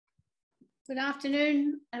Good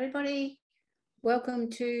afternoon, everybody. Welcome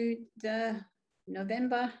to the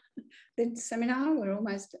November seminar. We're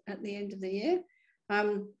almost at the end of the year.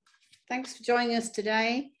 Thanks for joining us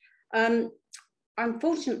today.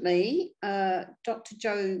 Unfortunately, Dr.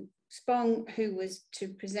 Jo Spong, who was to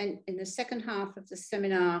present in the second half of the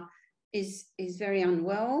seminar, is very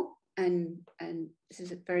unwell, and this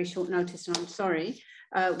is a very short notice, and I'm sorry,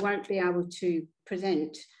 won't be able to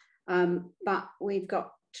present. But we've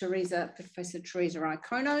got Professor Teresa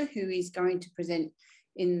Iacono, who is going to present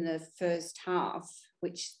in the first half,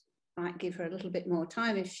 which might give her a little bit more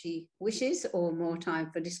time if she wishes, or more time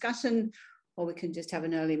for discussion, or we can just have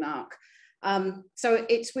an early mark. So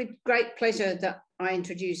it's with great pleasure that I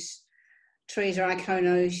introduce Teresa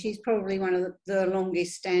Iacono. She's probably one of the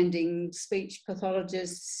longest standing speech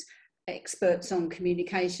pathologists, experts on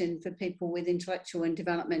communication for people with intellectual and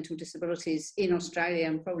developmental disabilities in Australia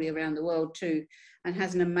and probably around the world too, and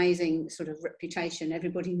has an amazing sort of reputation.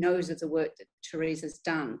 Everybody knows of the work that Teresa's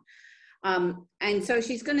done. And so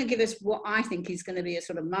she's going to give us what I think is going to be a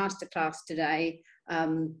sort of masterclass today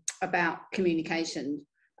about communication,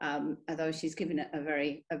 although she's given it a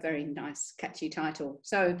very nice, catchy title.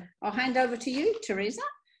 So I'll hand over to you, Teresa.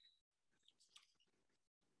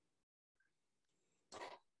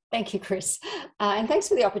 Thank you, Chris. And thanks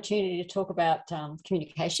for the opportunity to talk about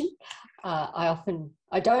communication.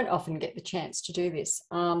 I don't often get the chance to do this.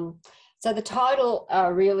 So the title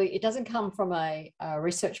really, it doesn't come from a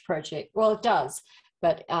research project. Well, it does,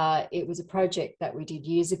 but it was a project that we did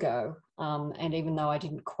years ago. And even though I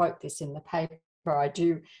didn't quote this in the paper, I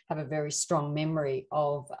do have a very strong memory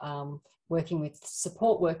of working with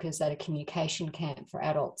support workers at a communication camp for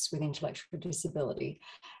adults with intellectual disability.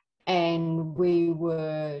 And we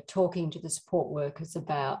were talking to the support workers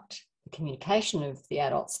about the communication of the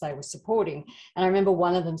adults they were supporting. And I remember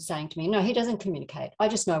one of them saying to me, "No, he doesn't communicate. I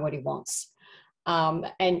just know what he wants."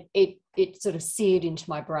 And it sort of seared into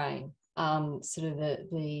my brain, sort of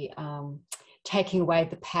the taking away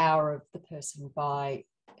the power of the person by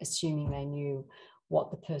assuming they knew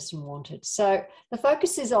what the person wanted. So the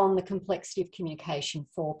focus is on the complexity of communication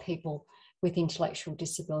for people with intellectual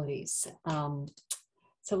disabilities.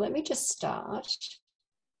 So let me just start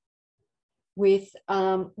with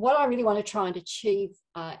what I really want to try and achieve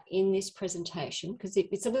in this presentation, because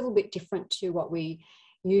it's a little bit different to what we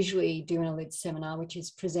usually do in a LID seminar, which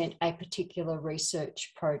is present a particular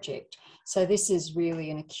research project. So this is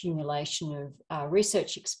really an accumulation of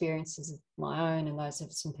research experiences of my own and those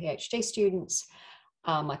of some PhD students,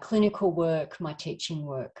 my clinical work, my teaching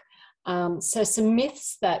work. So some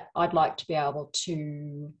myths that I'd like to be able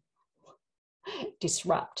to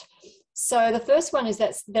disrupt. So the first one is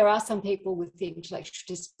that there are some people with intellectual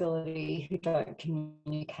disability who don't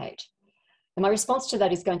communicate. And my response to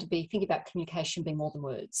that is going to be think about communication being more than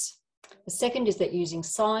words. The second is that using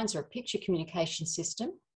signs or a picture communication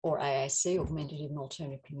system, or AAC, augmentative and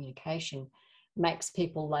alternative communication, makes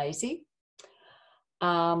people lazy.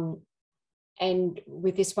 And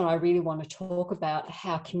with this one, I really want to talk about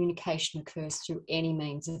how communication occurs through any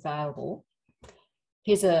means available.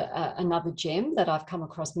 Here's another gem that I've come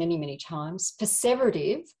across many, many times.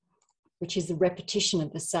 Perseverative, which is the repetition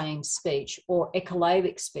of the same speech, or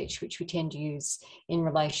echolabic speech, which we tend to use in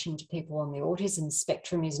relation to people on the autism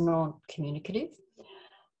spectrum, is non-communicative.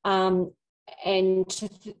 And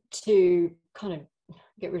to kind of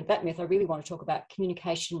get rid of that myth, I really want to talk about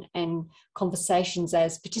communication and conversations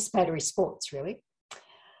as participatory sports, really.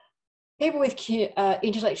 People with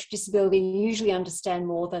intellectual disability usually understand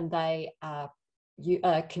more than they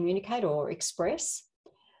communicate or express.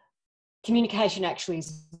 Communication actually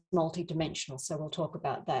is multidimensional, so we'll talk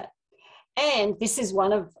about that. And this is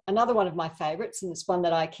another one of my favourites, and it's one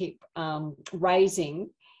that I keep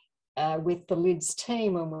raising with the LIDS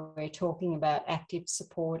team when we're talking about active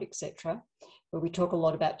support, etc., where we talk a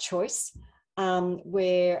lot about choice,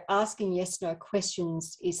 where asking yes/no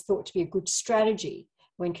questions is thought to be a good strategy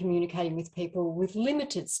when communicating with people with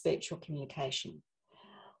limited speech or communication.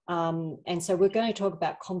 And so we're going to talk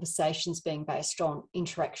about conversations being based on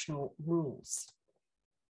interactional rules.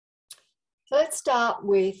 So let's start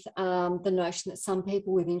with the notion that some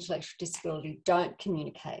people with intellectual disability don't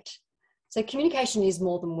communicate. So communication is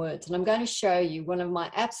more than words, and I'm going to show you one of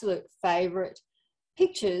my absolute favourite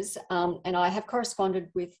pictures, and I have corresponded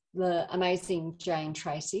with the amazing Jane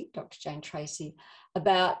Tracy, Dr. Jane Tracy,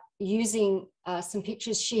 about using some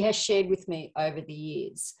pictures she has shared with me over the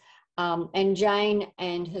years. And Jane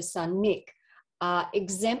and her son Nick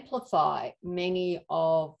exemplify many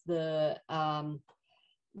of the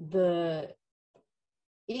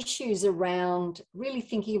issues around really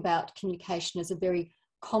thinking about communication as a very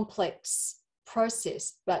complex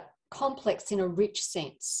process, but complex in a rich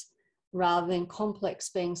sense, rather than complex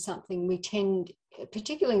being something we tend,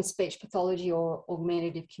 particularly in speech pathology or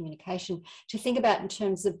augmentative communication, to think about in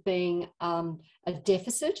terms of being a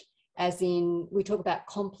deficit, as in we talk about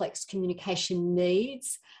complex communication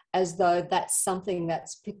needs, as though that's something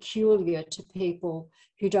that's peculiar to people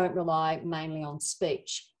who don't rely mainly on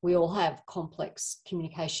speech. We all have complex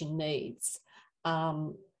communication needs.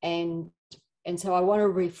 And so I want to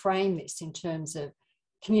reframe this in terms of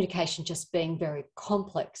communication just being very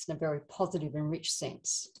complex in a very positive and rich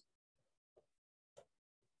sense.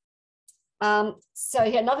 So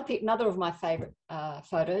here, another of my favourite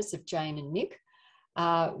photos of Jane and Nick,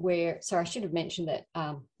 where, sorry, I should have mentioned that,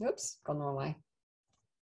 oops, gone the wrong way.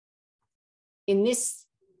 In this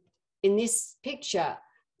picture,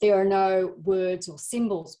 there are no words or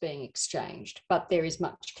symbols being exchanged, but there is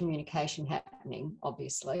much communication happening,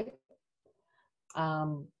 obviously.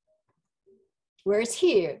 Whereas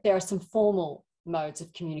here, there are some formal modes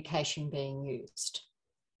of communication being used,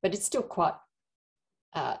 but it's still quite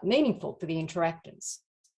meaningful for the interactors.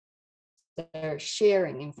 They're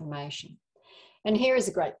sharing information. And here is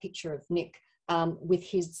a great picture of Nick with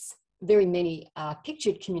his very many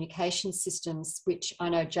pictured communication systems, which I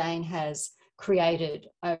know Jane has created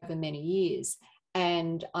over many years.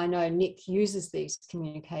 And I know Nick uses these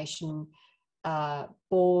communication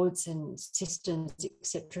boards and systems,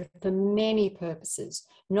 etc., for many purposes,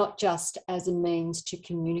 not just as a means to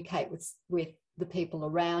communicate with the people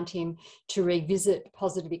around him, to revisit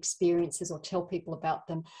positive experiences or tell people about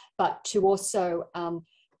them, but to also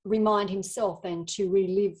remind himself and to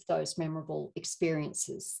relive those memorable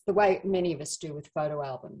experiences, the way many of us do with photo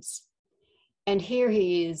albums. And here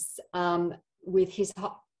he is with his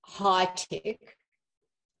high-tech.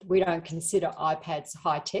 We don't consider iPads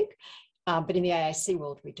high-tech, but in the AAC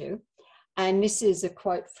world we do. And this is a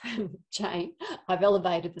quote from Jane. I've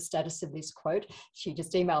elevated the status of this quote. She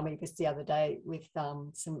just emailed me this the other day with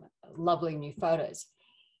some lovely new photos.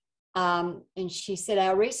 And she said,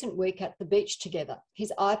 our recent week at the beach together,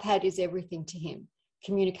 his iPad is everything to him.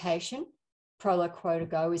 Communication, Prolo Quota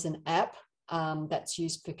Go is an app that's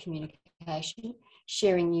used for communication,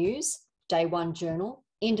 sharing news, Day One Journal,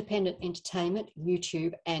 independent entertainment,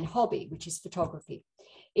 YouTube, and hobby, which is photography.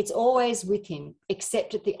 It's always with him,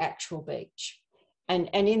 except at the actual beach. And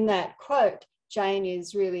in that quote, Jane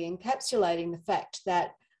is really encapsulating the fact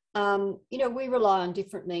that you know, we rely on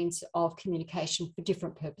different means of communication for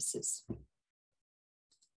different purposes.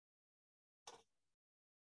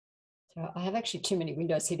 So I have actually too many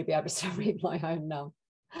windows here to be able to read my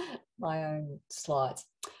own slides.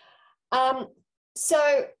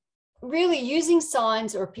 So really using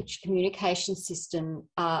signs or a picture communication system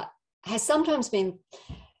has sometimes been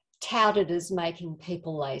touted as making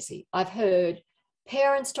people lazy. I've heard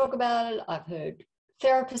parents talk about it. I've heard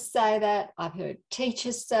therapists say that, I've heard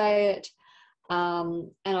teachers say it,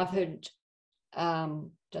 and I've heard,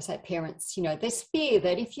 just say parents, you know, there's fear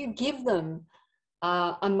that if you give them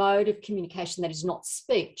a mode of communication that is not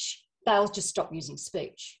speech, they'll just stop using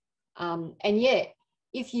speech. And yet,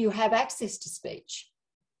 if you have access to speech,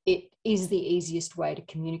 it is the easiest way to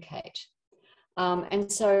communicate.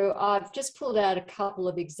 And so I've just pulled out a couple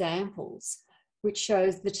of examples which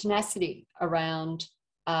shows the tenacity around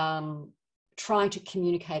trying to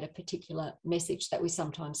communicate a particular message that we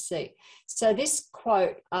sometimes see. So this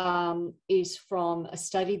quote is from a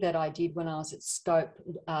study that I did when I was at Scope,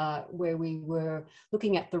 where we were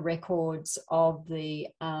looking at the records of the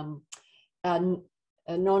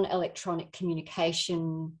non-electronic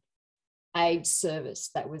communication aid service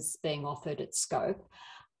that was being offered at Scope,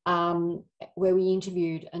 where we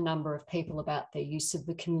interviewed a number of people about their use of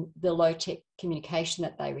the low-tech communication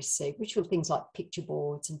that they received, which were things like picture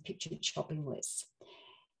boards and pictured shopping lists.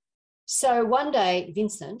 So one day,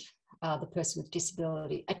 Vincent, the person with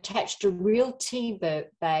disability, attached a real tea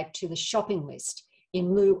bag to the shopping list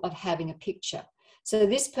in lieu of having a picture. So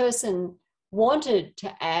this person wanted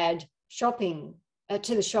to add shopping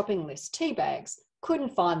to the shopping list tea bags,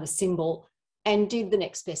 couldn't find the symbol, and did the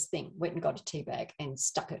next best thing, went and got a tea bag and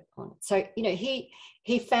stuck it on it. So, you know,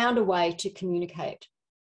 he found a way to communicate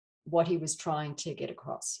what he was trying to get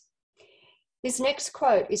across. This next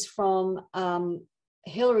quote is from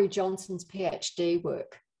Hilary Johnson's PhD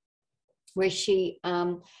work, where she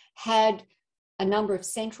had a number of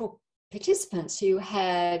central participants who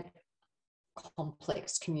had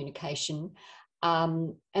complex communication,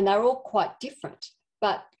 and they're all quite different,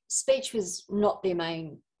 but speech was not their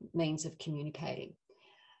main means of communicating.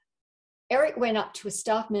 Eric went up to a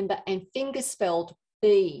staff member and finger-spelled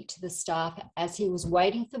B to the staff as he was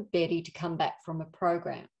waiting for Betty to come back from a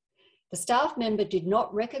program. The staff member did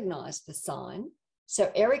not recognise the sign, So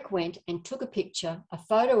Eric went and took a picture, a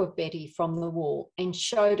photo of Betty from the wall, and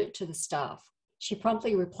showed it to the staff. She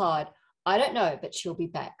promptly replied, "I don't know, but she'll be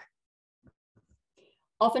back."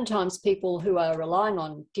 Oftentimes people who are relying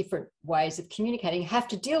on different ways of communicating have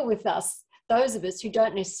to deal with us, those of us who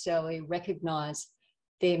don't necessarily recognise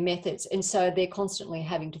their methods. And so they're constantly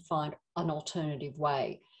having to find an alternative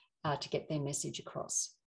way to get their message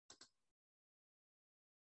across.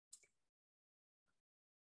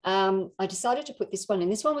 I decided to put this one in.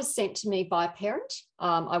 This one was sent to me by a parent.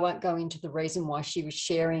 I won't go into the reason why she was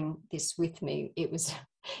sharing this with me. It was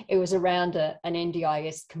around an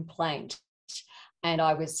NDIS complaint, and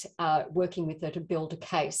I was working with her to build a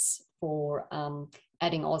case for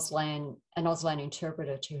adding an Auslan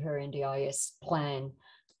interpreter to her NDIS plan.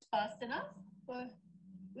 Fast enough? Well,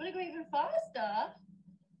 you want to go even faster?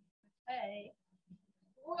 Okay.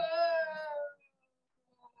 Whoa!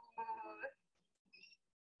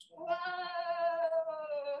 Whoa!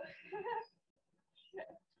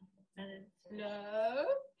 And then slow.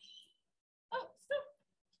 Oh, stop.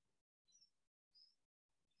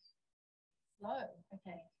 Slow.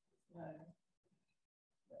 Okay. Slow.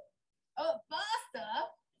 Oh, faster.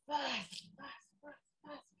 Fast, fast, fast,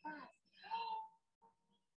 fast, fast.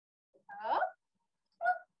 Up.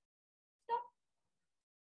 Stop.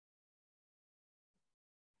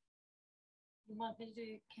 You want me to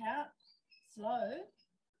count slow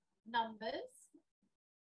numbers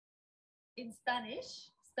in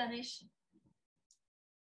Spanish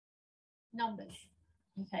numbers.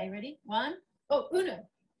 Okay, ready? One. Oh, uno,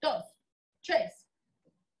 dos, tres.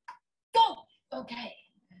 Go. Okay.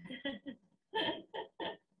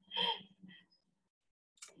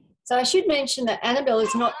 So I should mention that Annabelle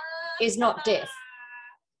is not deaf.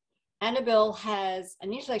 Annabelle has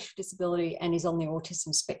an intellectual disability and is on the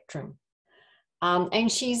autism spectrum.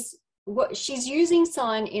 And she's using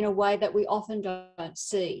sign in a way that we often don't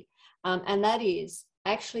see. And that is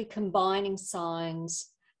actually combining signs,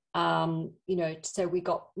 so we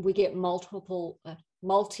get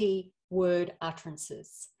multi-word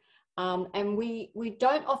utterances. And we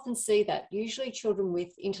don't often see that. Usually children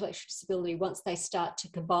with intellectual disability, once they start to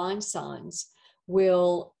combine signs,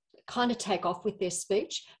 will kind of take off with their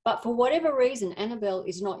speech. But for whatever reason, Annabelle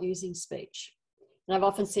is not using speech. And I've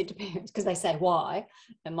often said to parents, because they say, why?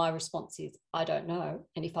 And my response is, I don't know.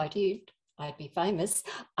 And if I did, I'd be famous.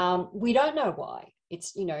 We don't know why.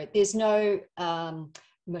 It's, there's no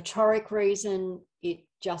motoric reason. It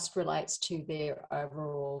just relates to their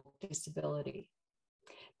overall disability.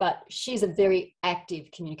 But she's a very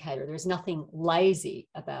active communicator. There's nothing lazy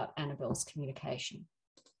about Annabelle's communication.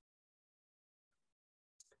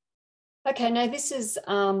 Okay, now this is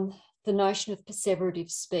the notion of perseverative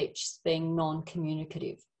speech being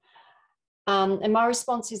non-communicative. And my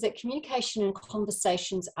response is that communication and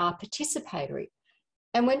conversations are participatory.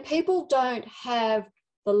 And when people don't have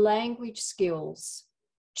the language skills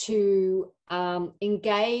to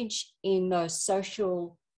engage in those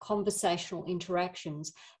social conversational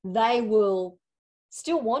interactions, they will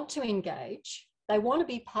still want to engage. They want to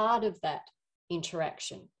be part of that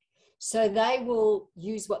interaction. So they will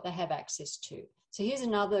use what they have access to. So here's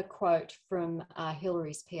another quote from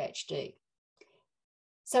Hillary's PhD.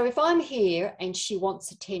 So if I'm here and she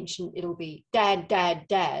wants attention, it'll be dad, dad,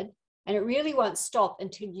 dad. And it really won't stop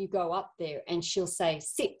until you go up there and she'll say,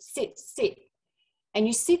 sit, sit, sit. And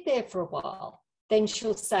you sit there for a while. Then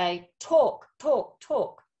she'll say, talk, talk,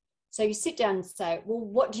 talk. So you sit down and say, well,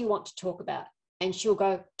 what do you want to talk about? And she'll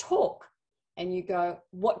go, talk. And you go,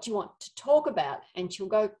 what do you want to talk about? And she'll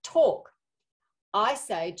go, talk. I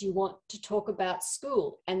say, do you want to talk about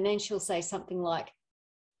school? And then she'll say something like,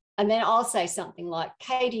 and then I'll say something like,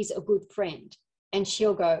 Katie's a good friend. And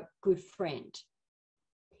she'll go, good friend.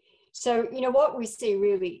 So, what we see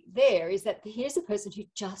really there is that here's a person who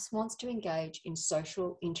just wants to engage in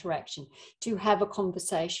social interaction, to have a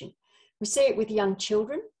conversation. We see it with young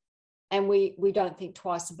children, and we don't think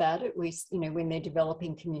twice about it. When they're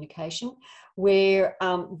developing communication, where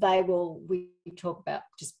we talk about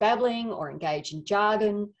just babbling or engage in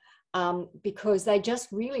jargon, because they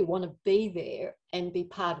just really want to be there and be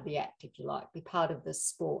part of the act, if you like, be part of the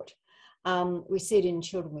sport. We see it in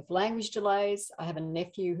children with language delays. I have a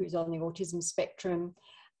nephew who's on the autism spectrum,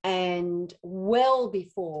 and well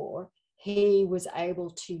before he was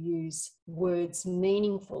able to use words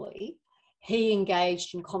meaningfully, he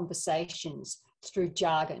engaged in conversations through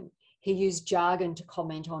jargon. He used jargon to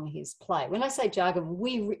comment on his play. When I say jargon,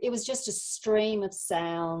 it was just a stream of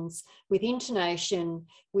sounds with intonation,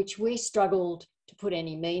 which we struggled to put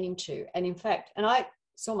any meaning to. And in fact, and I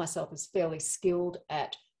saw myself as fairly skilled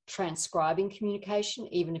at transcribing communication,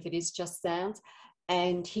 even if it is just sounds.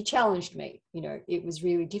 And he challenged me, you know, it was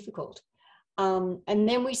really difficult. And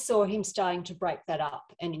then we saw him starting to break that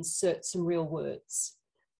up and insert some real words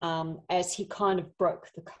as he kind of broke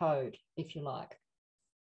the code, if you like.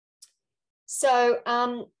 So,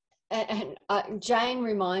 Jane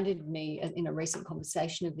reminded me in a recent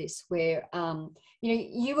conversation of this, where, you know,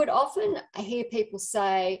 you would often hear people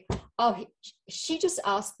say, oh, she just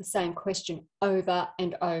asked the same question over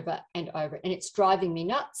and over and over, and it's driving me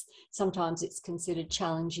nuts. Sometimes it's considered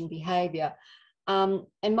challenging behaviour.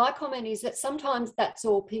 And my comment is that sometimes that's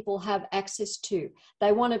all people have access to.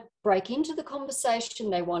 They want to break into the conversation,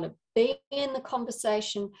 they want to be in the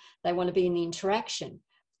conversation, they want to be in the interaction,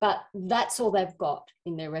 but that's all they've got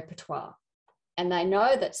in their repertoire. And they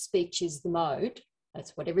know that speech is the mode.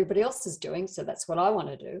 That's what everybody else is doing, so that's what I want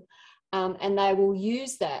to do. And they will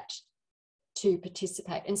use that to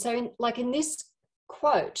participate. And so in this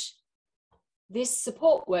quote, this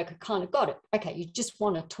support worker kind of got it. Okay, you just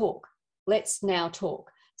want to talk. Let's now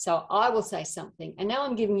talk. So I will say something, and now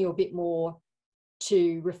I'm giving you a bit more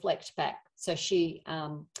to reflect back. So she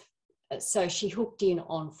hooked in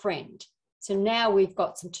on friend. So now we've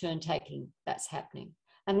got some turn taking that's happening,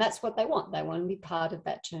 and that's what they want. They want to be part of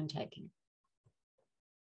that turn taking.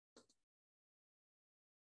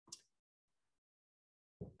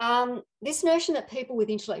 This notion that people with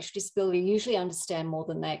intellectual disability usually understand more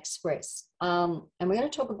than they express. And we're going to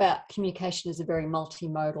talk about communication as a very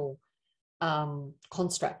multimodal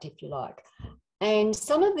construct, if you like. And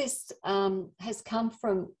some of this has come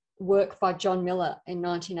from work by John Miller in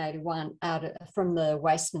 1981 from the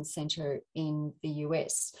Wasteman Center in the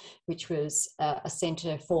US, which was a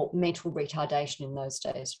center for mental retardation in those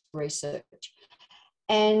days, research.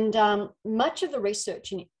 And much of the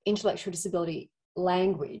research in intellectual disability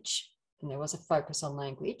language, and there was a focus on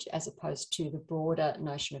language as opposed to the broader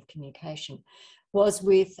notion of communication, was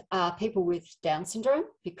with people with Down syndrome,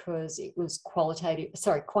 because it was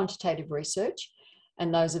quantitative research.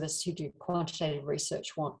 And those of us who do quantitative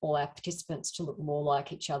research want all our participants to look more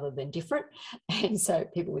like each other than different. And so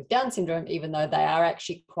people with Down syndrome, even though they are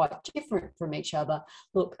actually quite different from each other,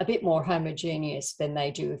 look a bit more homogeneous than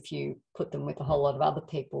they do if you put them with a whole lot of other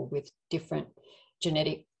people with different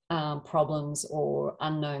genetic problems or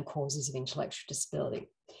unknown causes of intellectual disability.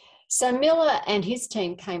 So Miller and his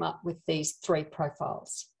team came up with these three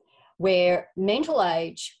profiles, where mental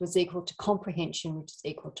age was equal to comprehension, which is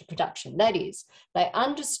equal to production. That is, they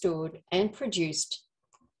understood and produced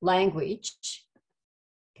language,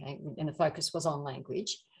 okay, and the focus was on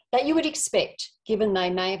language, that you would expect, given they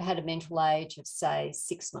may have had a mental age of, say,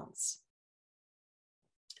 6 months.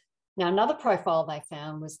 Now, another profile they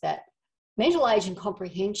found was that mental age and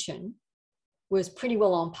comprehension was pretty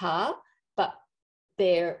well on par, but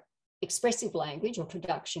their expressive language or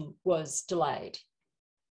production was delayed.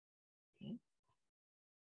 Okay.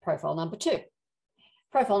 Profile number 2.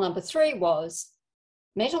 Profile number 3 was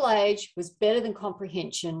mental age was better than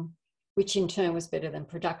comprehension, which in turn was better than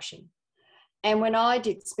production. And when I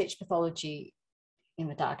did speech pathology in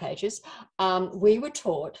the dark ages, we were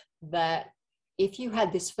taught that if you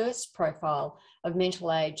had this first profile of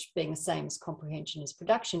mental age being the same as comprehension as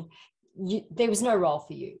production, there was no role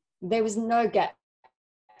for you. There was no gaps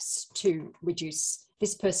to reduce.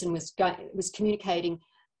 This person was communicating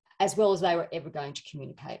as well as they were ever going to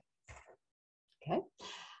communicate. Okay.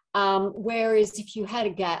 Whereas if you had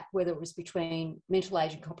a gap, whether it was between mental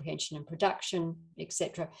age and comprehension and production,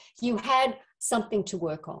 etc., you had something to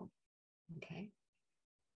work on. Okay.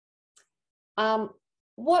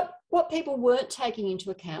 What people weren't taking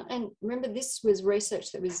into account, and remember this was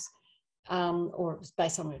research that was, or it was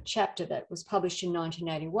based on a chapter that was published in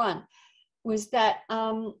 1981, was that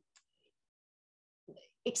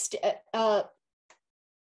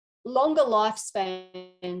longer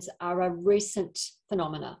lifespans are a recent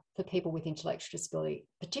phenomena for people with intellectual disability,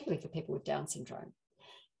 particularly for people with Down syndrome.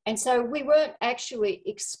 And so we weren't actually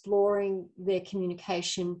exploring their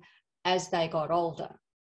communication as they got older.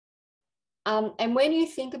 And when you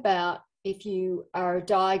think about if you are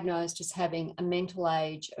diagnosed as having a mental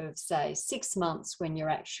age of, say, 6 months when you're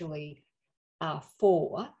actually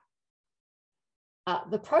 4,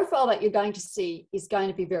 the profile that you're going to see is going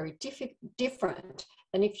to be very different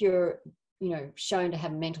than if you're, shown to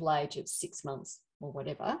have a mental age of 6 months or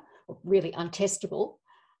whatever, or really untestable,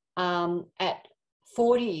 at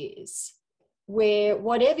 40 years, where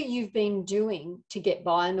whatever you've been doing to get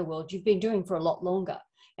by in the world, you've been doing for a lot longer.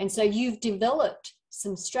 And so you've developed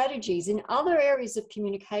some strategies in other areas of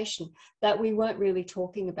communication that we weren't really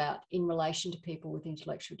talking about in relation to people with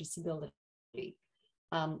intellectual disability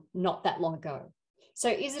not that long ago. So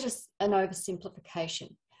is it an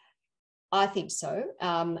oversimplification? I think so.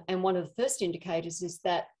 And one of the first indicators is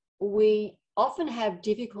that we often have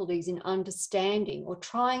difficulties in understanding or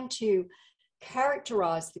trying to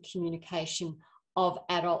characterize the communication of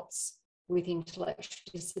adults with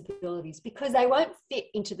intellectual disabilities because they won't fit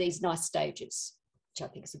into these nice stages, which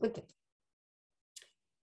I think is a good thing.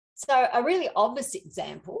 So a really obvious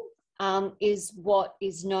example is what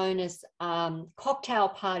is known as cocktail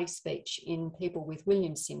party speech in people with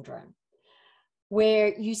Williams syndrome,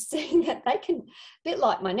 where you see that they can, a bit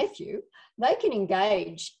like my nephew, they can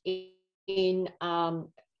engage in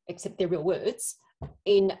except they're real words,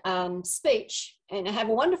 in speech and have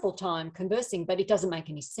a wonderful time conversing, but it doesn't make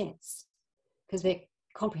any sense because their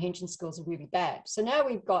comprehension skills are really bad. So now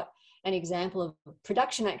we've got an example of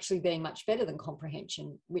production actually being much better than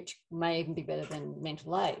comprehension, which may even be better than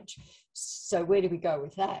mental age. So where do we go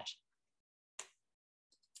with that?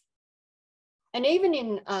 And even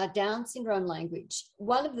in Down syndrome language,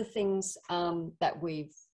 one of the things that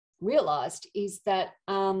we've realised is that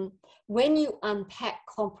when you unpack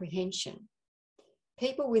comprehension,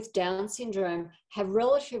 people with Down syndrome have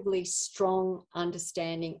relatively strong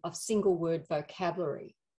understanding of single word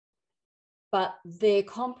vocabulary, but their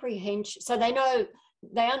comprehension, so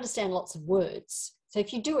they understand lots of words. So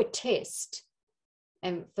if you do a test,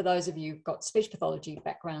 and for those of you who've got speech pathology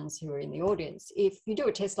backgrounds who are in the audience, if you do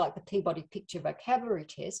a test like the Peabody Picture Vocabulary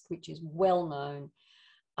Test, which is well known,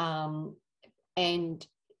 and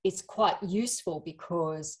it's quite useful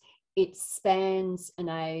because it spans an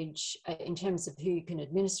age in terms of who you can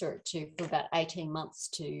administer it to for about 18 months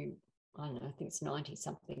to, I don't know, I think it's 90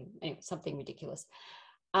 something, anyway, something ridiculous.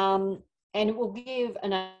 And it will give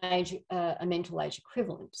an age, a mental age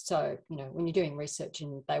equivalent. So, you know, when you're doing research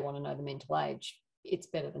and they want to know the mental age, it's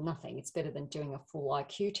better than nothing. It's better than doing a full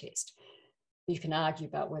IQ test. You can argue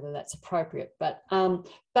about whether that's appropriate, but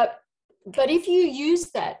if you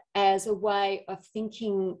use that as a way of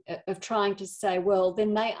thinking, of trying to say, well,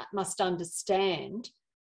 then they must understand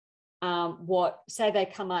what, say they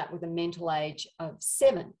come out with a mental age of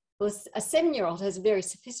 7. Well, a 7-year-old has a very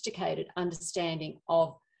sophisticated understanding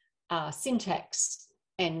of syntax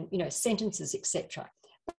and, you know, sentences, etc.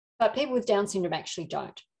 But people with Down syndrome actually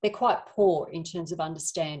don't. They're quite poor in terms of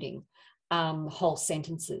understanding whole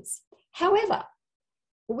sentences. However,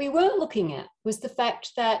 what we were looking at was the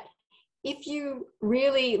fact that if you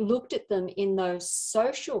really looked at them in those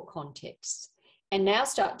social contexts and now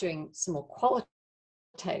start doing some more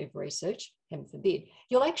qualitative research, heaven forbid,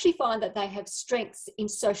 you'll actually find that they have strengths in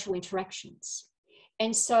social interactions.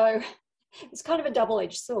 And so it's kind of a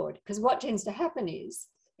double-edged sword, because what tends to happen is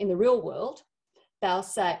in the real world, they'll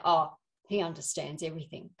say, oh, he understands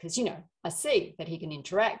everything because, you know, I see that he can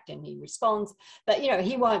interact and he responds, but, you know,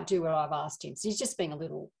 he won't do what I've asked him. So he's just being a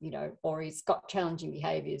little, you know, or he's got challenging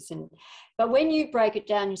behaviours. But when you break it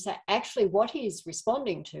down, you say, actually, what he is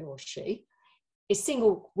responding to, or she, is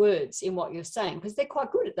single words in what you're saying, because they're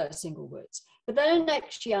quite good at those single words, but they don't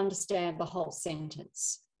actually understand the whole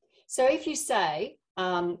sentence. So if you say,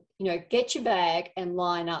 you know, get your bag and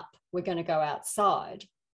line up, we're going to go outside,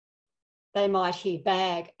 they might hear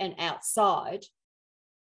bag and outside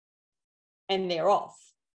and they're off,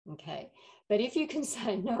 okay? But if you can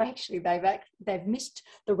say, no, actually, they've missed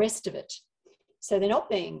the rest of it. So they're not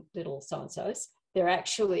being little so-and-sos, they're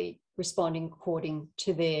actually responding according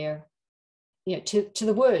to their, you know, to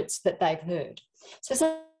the words that they've heard.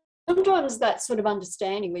 So sometimes that sort of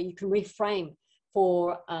understanding where you can reframe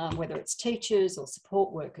for whether it's teachers or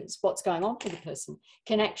support workers, what's going on for the person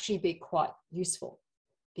can actually be quite useful,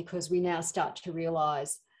 because we now start to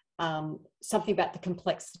realise something about the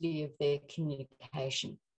complexity of their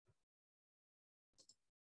communication.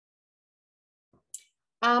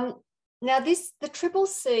 Now the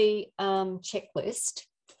CCC checklist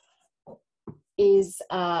is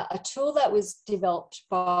a tool that was developed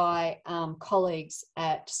by colleagues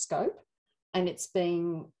at Scope, and it's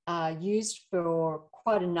been used for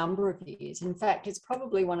quite a number of years. In fact, it's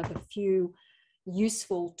probably one of the few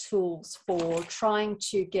useful tools for trying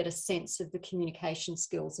to get a sense of the communication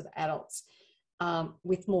skills of adults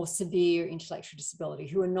with more severe intellectual disability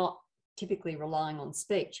who are not typically relying on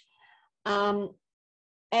speech.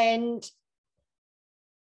 And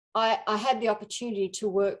I had the opportunity to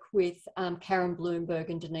work with Karen Bloomberg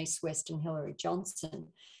and Denise West and Hilary Johnson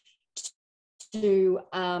to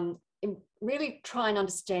really try and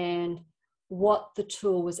understand what the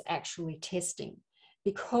tool was actually testing,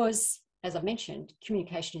 because, as I mentioned,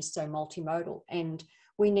 communication is so multimodal, and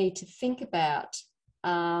we need to think about,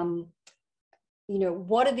 you know,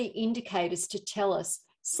 what are the indicators to tell us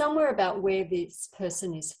somewhere about where this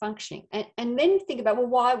person is functioning, and then think about, well,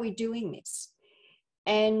 why are we doing this?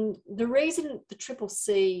 And the reason the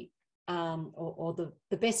CCC or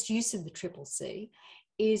the best use of the Triple C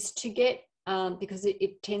is to get, because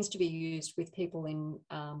it tends to be used with people in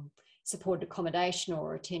supported accommodation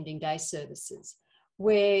or attending day services,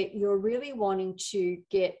 where you're really wanting to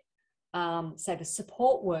get, say, the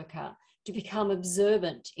support worker to become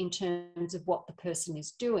observant in terms of what the person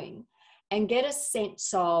is doing and get a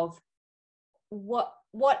sense of what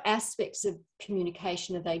aspects of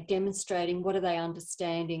communication are they demonstrating, what are they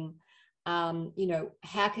understanding, you know,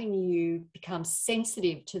 how can you become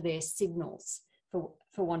sensitive to their signals,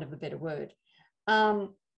 for want of a better word. And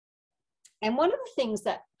one of the things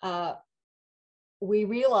that we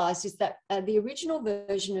realised is that the original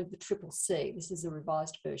version of the Triple C, this is a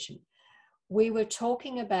revised version, we were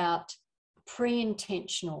talking about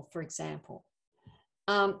pre-intentional, for example.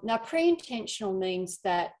 Now, pre-intentional means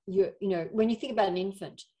that, you know, when you think about an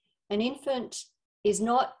infant is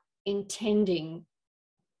not intending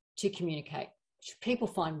to communicate, which people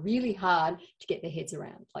find really hard to get their heads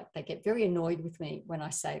around. Like, they get very annoyed with me when I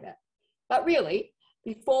say that. But really,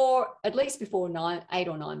 at least before 8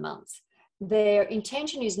 or 9 months, their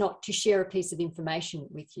intention is not to share a piece of information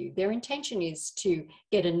with you. Their intention is to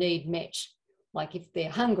get a need met. Like, if they're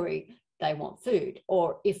hungry, they want food,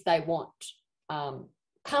 or if they want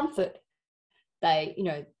comfort, they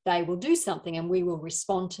will do something, and we will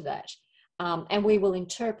respond to that, and we will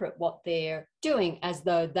interpret what they're doing as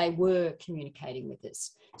though they were communicating with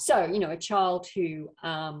us. So, you know, a child who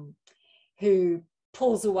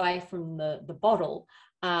pulls away from the bottle,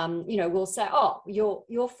 you know, will say, "Oh,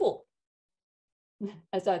 you're full,"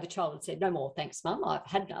 as though the child had said, "No more, thanks, Mum, I've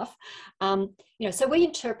had enough." You know, so we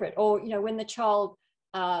interpret, or, you know, when the child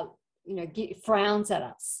you know, frowns at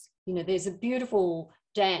us. You know, there's a beautiful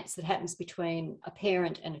dance that happens between a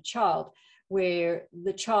parent and a child, where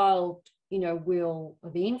the child, you know, or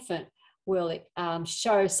the infant will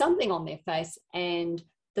show something on their face, and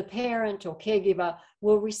the parent or caregiver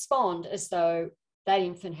will respond as though that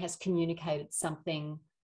infant has communicated something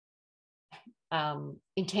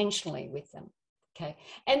intentionally with them. Okay,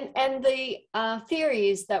 and the theory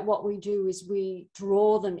is that what we do is we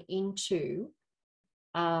draw them into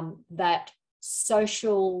that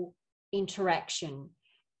social interaction,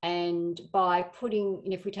 and by putting,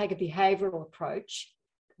 if we take a behavioural approach,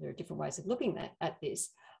 there are different ways of looking at this,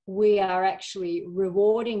 we are actually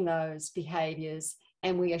rewarding those behaviours,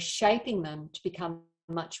 and we are shaping them to become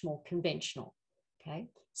much more conventional. Okay,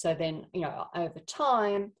 so then, you know, over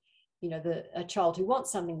time, you know, a child who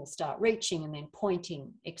wants something will start reaching and then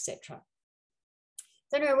pointing, etc.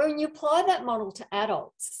 So anyway, when you apply that model to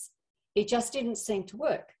adults, it just didn't seem to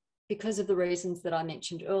work because of the reasons that I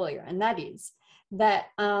mentioned earlier. And that is that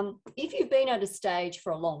if you've been at a stage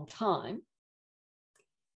for a long time,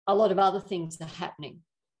 a lot of other things are happening.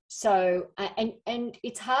 So, and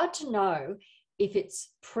it's hard to know if it's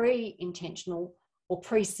pre-intentional or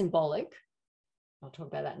pre-symbolic. I'll talk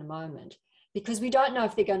about that in a moment, because we don't know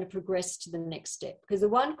if they're going to progress to the next step. Because the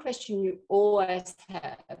one question you always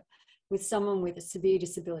have with someone with a severe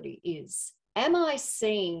disability is, am I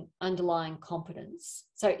seeing underlying competence?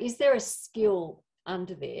 So is there a skill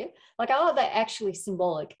under there? Like, are they actually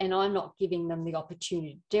symbolic and I'm not giving them the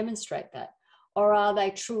opportunity to demonstrate that? Or are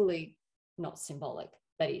they truly not symbolic?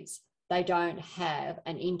 That is, they don't have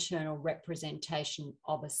an internal representation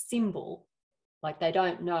of a symbol. Like, they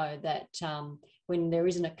don't know that when there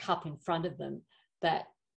isn't a cup in front of them, that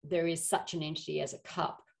there is such an entity as a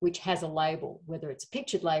cup, which has a label, whether it's a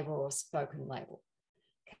pictured label or a spoken label.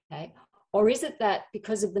 Okay. Or is it that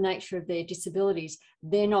because of the nature of their disabilities,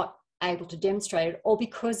 they're not able to demonstrate it, or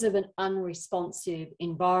because of an unresponsive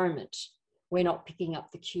environment, we're not picking up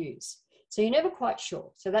the cues? So you're never quite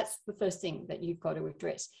sure. So that's the first thing that you've got to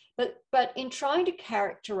address. But in trying to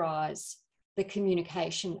characterize the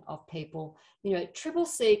communication of people, you know, Triple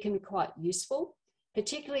C can be quite useful,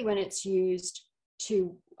 particularly when it's used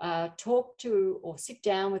to talk to or sit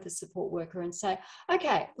down with a support worker and say,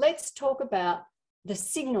 okay, let's talk about the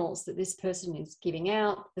signals that this person is giving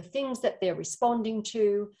out, the things that they're responding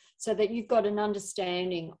to, so that you've got an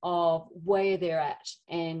understanding of where they're at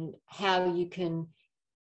and how you can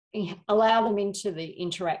allow them into the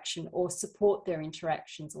interaction, or support their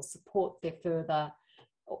interactions, or support their further,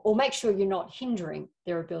 or make sure you're not hindering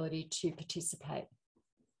their ability to participate.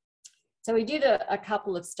 So we did a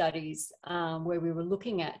couple of studies where we were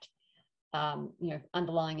looking at you know,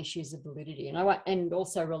 underlying issues of validity and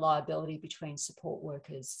also reliability between support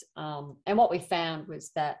workers. And what we found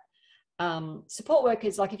was that support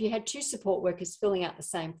workers, like if you had 2 support workers filling out the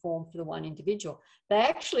same form for the one individual, they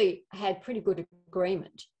actually had pretty good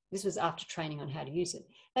agreement. This was after training on how to use it.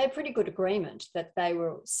 They had pretty good agreement that they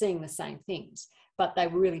were seeing the same things. but they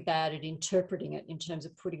were really bad at interpreting it in terms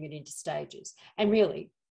of putting it into stages. And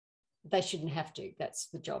really, they shouldn't have to. That's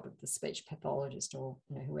the job of the speech pathologist or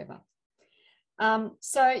whoever.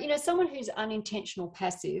 So, someone who's unintentional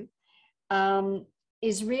passive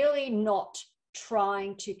is really not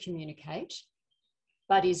trying to communicate,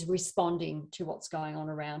 but is responding to what's going on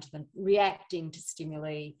around them, reacting to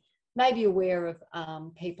stimuli, maybe aware of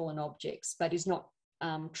people and objects, but is not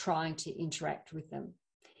trying to interact with them.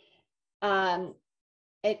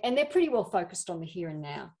 And they're pretty well focused on the here and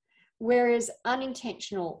now. Whereas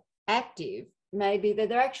unintentional active, maybe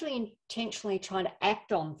they're actually intentionally trying to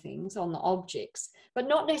act on things, on the objects, but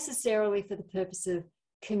not necessarily for the purpose of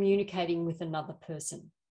communicating with another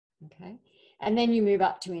person, okay? And then you move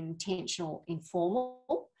up to intentional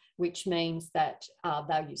informal, which means that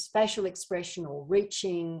they'll use facial expression or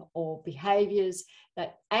reaching or behaviours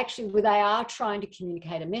that actually they are trying to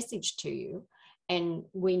communicate a message to you, and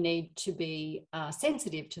we need to be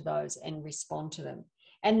sensitive to those and respond to them.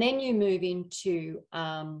 And then you move into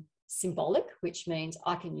symbolic, which means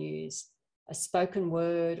I can use a spoken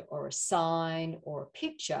word or a sign or a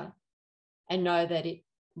picture and know that it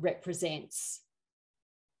represents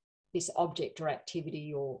this object or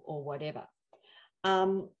activity or whatever.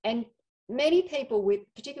 And many people,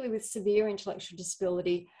 particularly with severe intellectual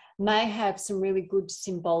disability, may have some really good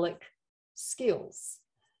symbolic skills,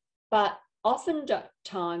 but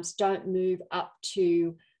oftentimes don't move up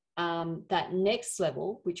to that next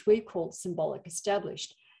level, which we call symbolic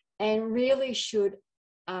established, and really should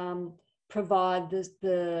provide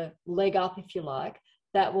the leg up, if you like,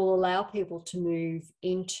 that will allow people to move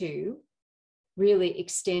into really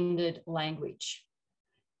extended language.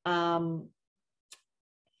 And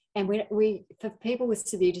for people with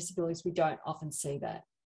severe disabilities, we don't often see that,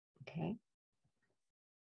 okay?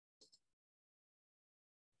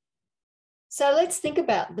 So let's think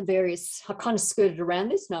about the various, I kind of skirted around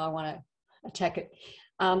this, now I want to attack it.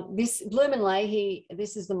 This Bloom and Leahy,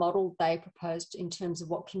 this is the model they proposed in terms of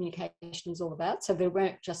what communication is all about. So they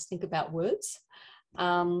won't just think about words.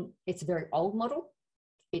 It's a very old model.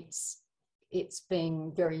 It's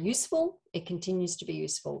been very useful. It continues to be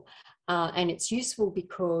useful. And it's useful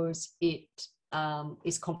because it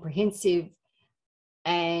is comprehensive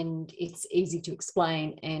and it's easy to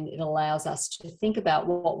explain, and it allows us to think about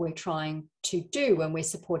what we're trying to do when we're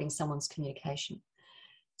supporting someone's communication.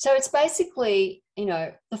 So it's basically,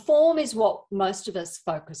 the form is what most of us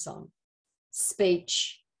focus on: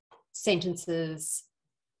 speech, sentences,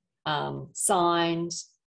 signs,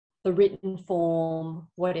 the written form,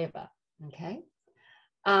 whatever, okay?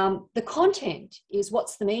 The content is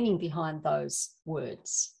what's the meaning behind those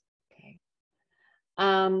words, okay?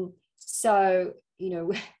 So,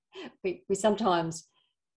 we sometimes,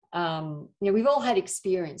 we've all had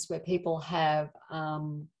experience where people have,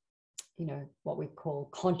 what we call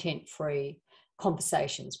content-free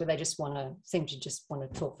conversations, where they just seem to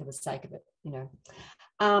talk for the sake of it,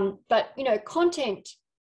 But, content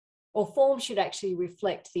or form should actually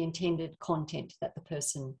reflect the intended content that the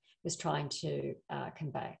person is trying to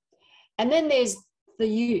convey. And then there's the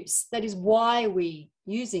use, that is why we're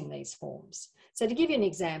using these forms. So to give you an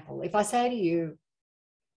example, if I say to you,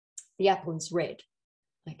 the apple is red,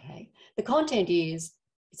 okay, the content is,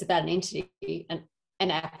 it's about an entity,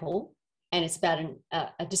 an apple, and it's about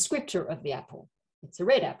a descriptor of the apple. It's a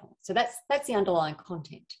red apple. So that's the underlying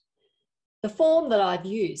content. The form that I've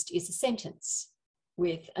used is a sentence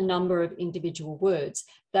with a number of individual words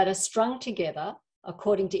that are strung together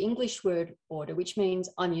according to English word order, which means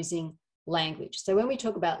I'm using language. So when we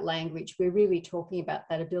talk about language, we're really talking about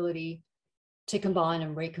that ability to combine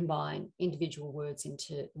and recombine individual words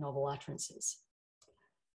into novel utterances.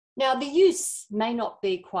 Now, the use may not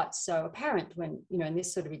be quite so apparent when, in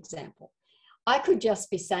this sort of example. I could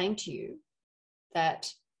just be saying to you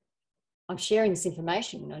that I'm sharing this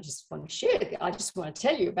information and I just want to share it. I just want to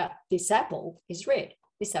tell you about this apple is red.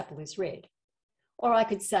 This apple is red. Or I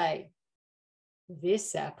could say,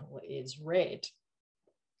 this apple is red.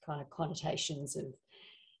 Kind of connotations of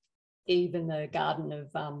even the Garden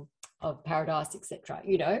of Paradise, etc.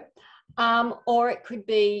 Or it could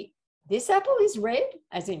be, this apple is red,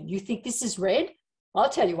 as in you think this is red? I'll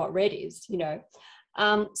tell you what red is,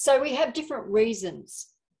 So we have different reasons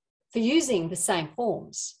for using the same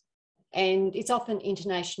forms. And it's often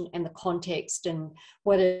intonation and the context and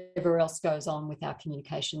whatever else goes on with our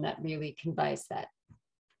communication that really conveys that.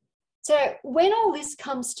 So when all this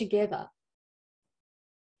comes together,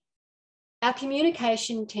 our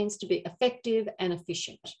communication tends to be effective and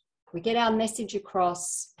efficient. We get our message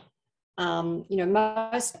across You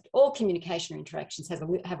know, all communication or interactions have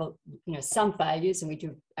you know, some failures, and we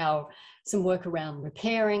do some work around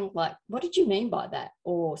repairing, like, what did you mean by that?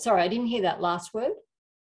 Or, sorry, I didn't hear that last word.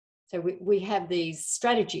 So we have these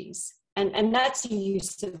strategies, and that's the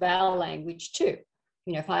use of our language too.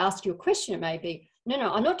 You know, if I ask you a question, it may be, no,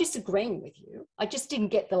 I'm not disagreeing with you. I just didn't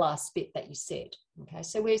get the last bit that you said. Okay,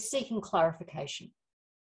 so we're seeking clarification.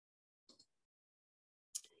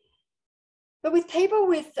 But with people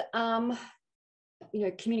with, you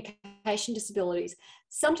know, communication disabilities,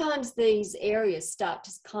 sometimes these areas start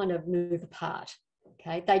to kind of move apart.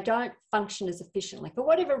 Okay, they don't function as efficiently for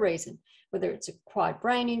whatever reason, whether it's acquired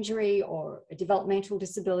brain injury or a developmental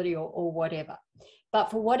disability or whatever. But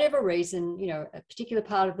for whatever reason, you know, a particular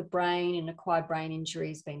part of the brain and acquired brain injury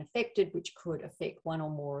has been affected, which could affect one or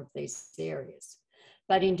more of these areas.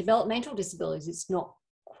 But in developmental disabilities, it's not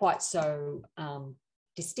quite so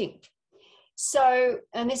distinct. So,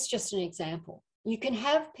 and this is just an example. You can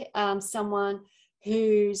have someone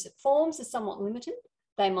whose forms are somewhat limited.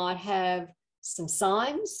 They might have some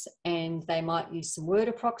signs and they might use some word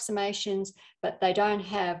approximations, but they don't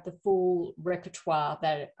have the full repertoire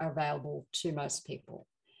that are available to most people.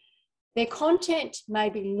 Their content may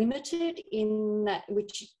be limited in that,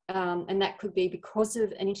 and that could be because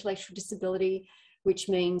of an intellectual disability, which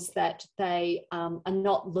means that they are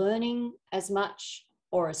not learning as much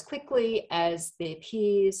or as quickly as their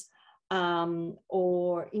peers,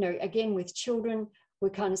 or, you know, again, with children,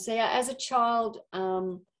 we kind of say as a child,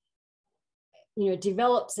 you know,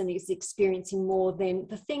 develops and is experiencing more, than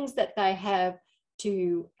the things that they have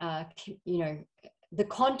to, you know, the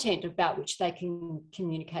content about which they can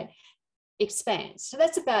communicate expands. So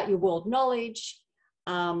that's about your world knowledge,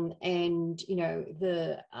 and, you know,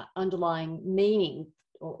 the underlying meaning,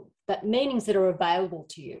 or that meanings that are available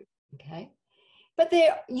to you, okay? But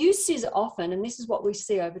their uses often, and this is what we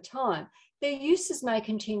see over time, their uses may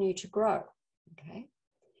continue to grow, okay?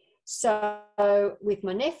 So with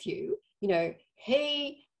my nephew, you know,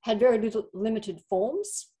 he had very limited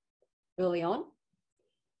forms early on.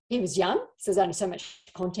 He was young, so there's only so much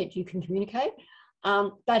content you can communicate.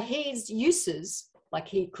 But his uses, like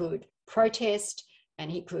he could protest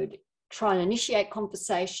and he could try and initiate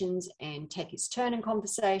conversations and take his turn in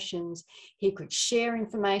conversations. He could share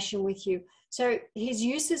information with you. So his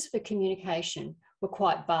uses for communication were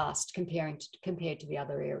quite vast compared to the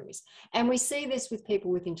other areas. And we see this with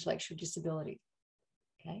people with intellectual disability.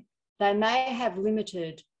 Okay, they may have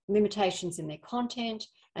limitations in their content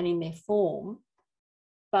and in their form,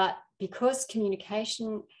 but because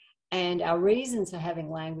communication and our reasons for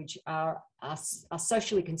having language are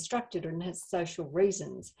socially constructed and has social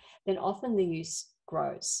reasons, then often the use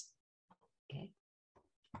grows. Okay.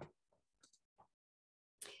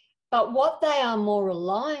 But what they are more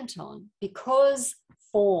reliant on, because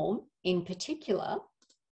form in particular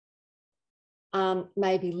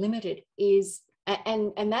may be limited, is,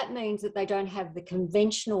 and that means that they don't have the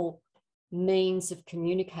conventional means of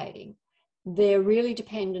communicating. They're really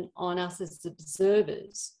dependent on us as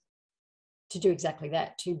observers to do exactly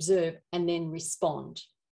that, to observe and then respond.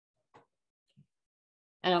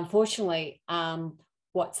 And unfortunately,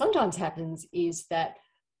 what sometimes happens is that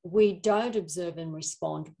we don't observe and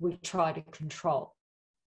respond, we try to control.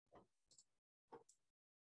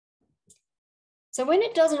 So when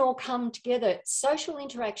it doesn't all come together, social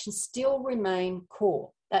interactions still remain core.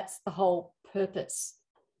 That's the whole purpose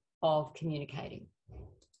of communicating.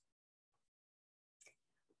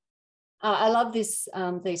 I love this,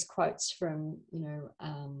 these quotes from, you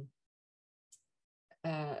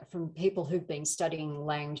know, from people who've been studying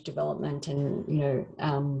language development and, you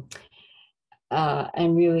know,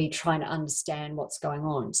 and really trying to understand what's going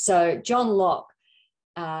on. So John Locke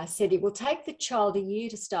said it will take the child a year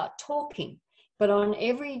to start talking, but on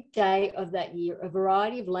every day of that year, a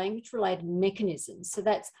variety of language-related mechanisms, so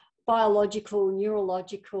that's biological,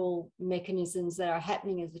 neurological mechanisms that are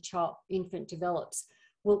happening as the infant develops,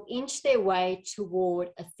 will inch their way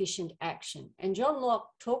toward efficient action. And John Locke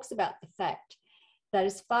talks about the fact that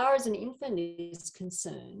as far as an infant is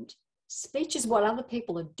concerned, speech is what other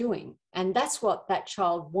people are doing, and that's what that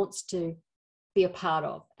child wants to be a part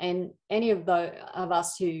of. And any of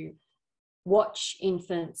us who watch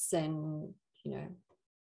infants and, you know,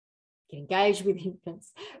 get engaged with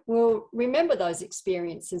infants will remember those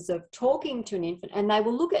experiences of talking to an infant, and they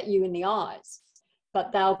will look at you in the eyes,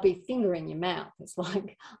 but they'll be fingering your mouth. It's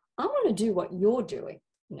like, I want to do what you're doing,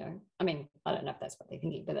 you know. I mean, I don't know if that's what they're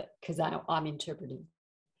thinking, but because I'm interpreting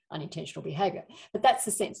unintentional behavior, but that's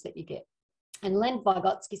the sense that you get. And Len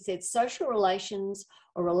Vygotsky said social relations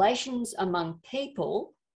or relations among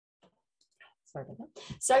people, sorry about that.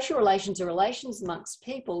 Social relations are relations amongst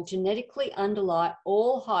people genetically underlie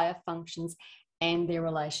all higher functions and their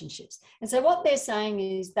relationships. And so what they're saying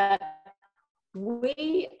is that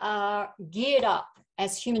we are geared up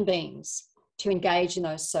as human beings to engage in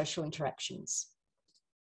those social interactions,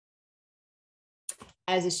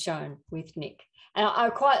 as is shown with Nick. And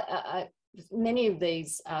many of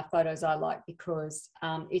these photos I like because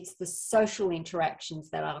it's the social interactions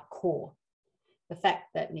that are core. The fact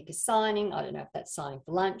that Nick is signing, I don't know if that's signing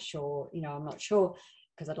for lunch or, you know, I'm not sure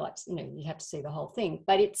because I'd like to, you know, you have to see the whole thing,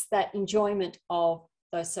 but it's that enjoyment of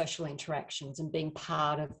those social interactions and being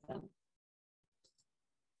part of them.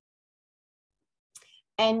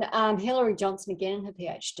 And Hilary Johnson, again, her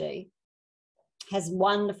PhD, has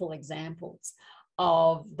wonderful examples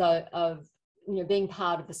of you know, being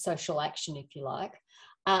part of the social action, if you like,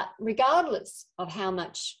 regardless of how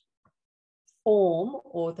much form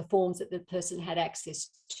or the forms that the person had access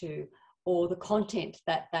to or the content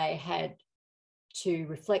that they had to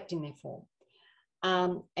reflect in their form.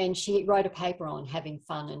 And she wrote a paper on having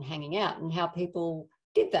fun and hanging out and how people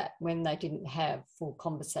did that when they didn't have full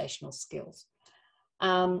conversational skills.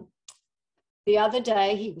 The other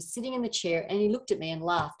day, he was sitting in the chair and he looked at me and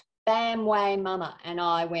laughed, "Bam, way, mama." And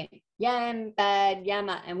I went, "Yam, bad,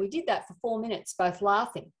 yammer." And we did that for 4 minutes, both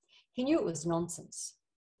laughing. He knew it was nonsense.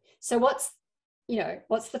 So what's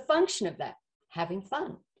the function of that? Having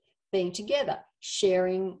fun, being together,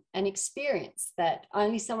 sharing an experience that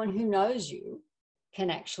only someone who knows you can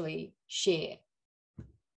actually share.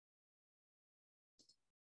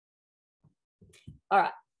 All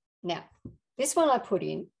right, now, this one I put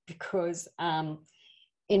in because in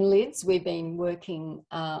LIDS, we've been working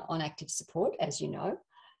on active support, as you know,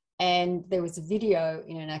 and there was a video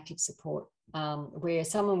in an active support where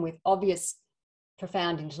someone with obvious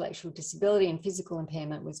profound intellectual disability and physical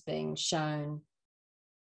impairment was being shown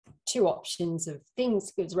 2 options of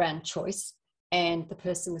things. It was around choice, and the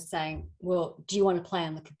person was saying, "Well, do you want to play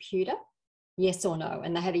on the computer? Yes or no?"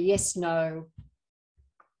 And they had a yes, no.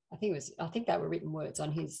 I think they were written words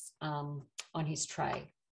on his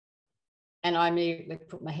tray. And I immediately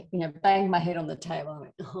put my, banged my head on the table. I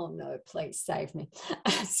went, "Oh no, please save me."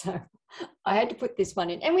 So I had to put this one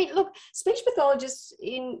in. And look, speech pathologists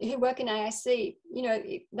who work in AAC,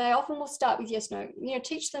 they often will start with yes, no,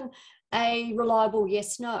 teach them a reliable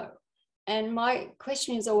yes, no. And my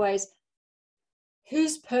question is always,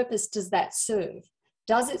 whose purpose does that serve?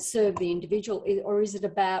 Does it serve the individual, or is it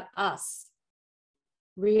about us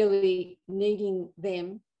really needing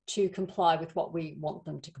them to comply with what we want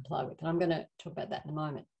them to comply with? And I'm going to talk about that in a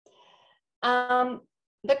moment.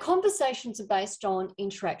 The conversations are based on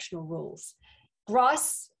interactional rules.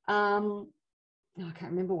 Grice, I can't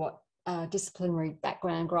remember what disciplinary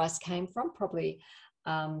background Grice came from, probably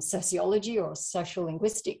sociology or social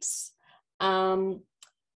linguistics.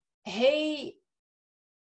 He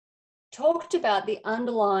talked about the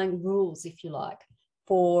underlying rules, if you like,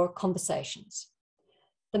 for conversations.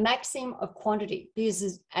 The maxim of quantity, be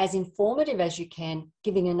as informative as you can,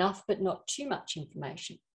 giving enough but not too much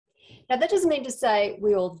information. Now, that doesn't mean to say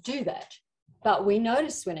we all do that, but we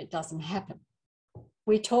notice when it doesn't happen.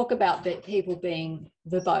 We talk about people being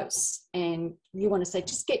verbose, and you want to say,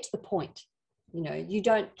 just get to the point. You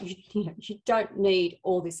don't need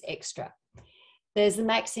all this extra. There's the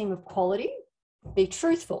maxim of quality, be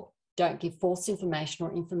truthful, don't give false information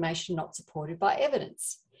or information not supported by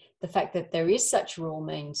evidence. The fact that there is such a rule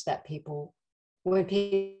means that when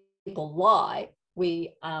people lie,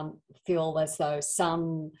 we feel as though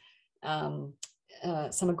some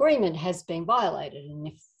agreement has been violated. And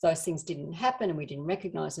if those things didn't happen and we didn't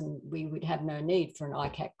recognise them, we would have no need for an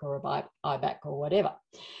ICAC or a IBAC or whatever.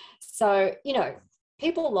 So,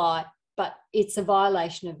 people lie, but it's a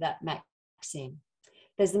violation of that maxim.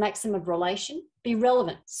 There's the maxim of relation, be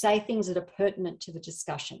relevant, say things that are pertinent to the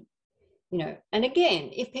discussion. And again,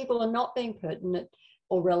 if people are not being pertinent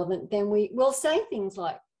or relevant, then we will say things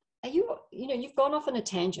like, you've gone off on a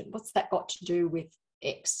tangent. What's that got to do with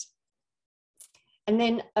X? And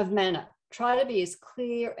then of manner, try to be as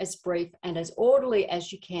clear, as brief, and as orderly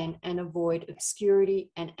as you can, and avoid obscurity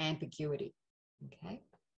and ambiguity. Okay.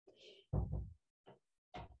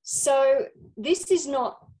 So this is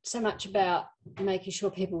not so much about making sure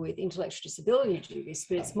people with intellectual disability do this,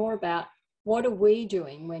 but it's more about, what are we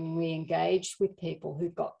doing when we engage with people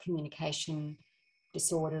who've got communication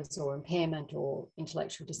disorders or impairment or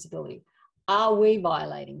intellectual disability? Are we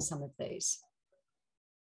violating some of these?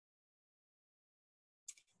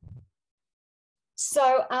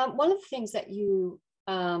 So one of the things that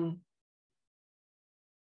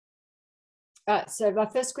so my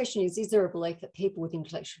first question is there a belief that people with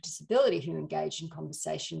intellectual disability who engage in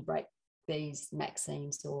conversation break these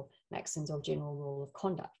maxims or general rule of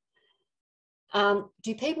conduct.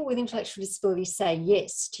 Do people with intellectual disabilities say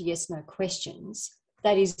yes to yes/no questions?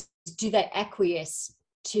 That is, do they acquiesce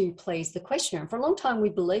to please the questioner? And for a long time, we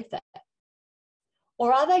believed that.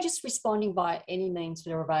 Or are they just responding by any means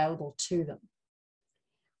that are available to them?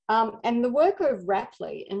 And the work of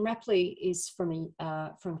Rapley, and Rapley is from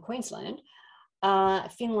Queensland,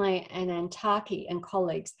 Finlay and Antaki and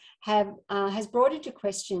colleagues has brought into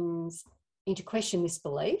question this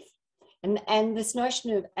belief. And this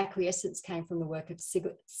notion of acquiescence came from the work of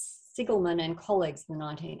Sigelman and colleagues in the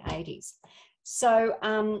 1980s. So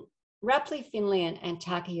Rapley, Finlay and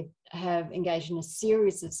Antaki have engaged in a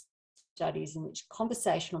series of studies in which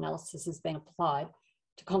conversational analysis has been applied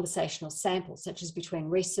to conversational samples, such as between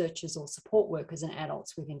researchers or support workers and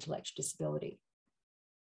adults with intellectual disability.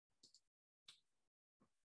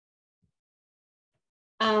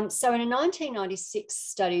 So in a 1996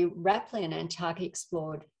 study, Rapley and Antaki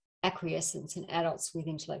explored acquiescence in adults with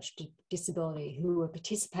intellectual disability who were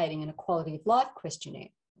participating in a quality of life questionnaire.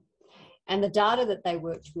 And the data that they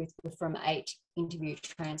worked with were from 8 interview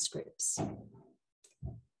transcripts.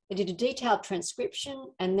 They did a detailed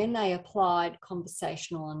transcription, and then they applied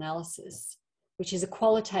conversational analysis, which is a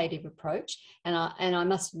qualitative approach. And I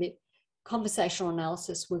must admit, conversational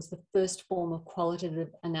analysis was the first form of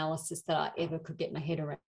qualitative analysis that I ever could get my head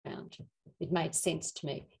around. It made sense to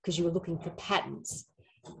me because you were looking for patterns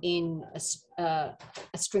in a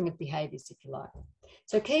string of behaviours, if you like.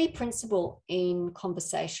 So a key principle in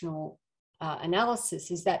conversational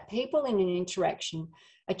analysis is that people in an interaction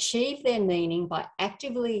achieve their meaning by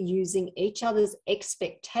actively using each other's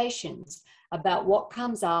expectations about what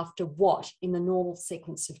comes after what in the normal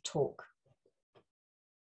sequence of talk.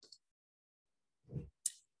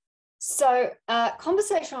 So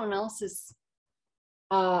conversational analysis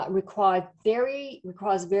requires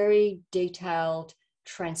very detailed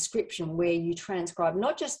transcription where you transcribe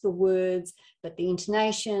not just the words, but the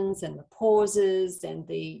intonations and the pauses and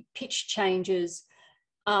the pitch changes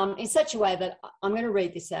in such a way that I'm going to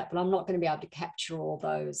read this out, but I'm not going to be able to capture all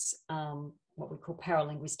those what we call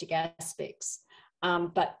paralinguistic aspects,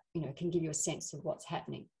 but can give you a sense of what's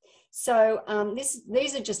happening. So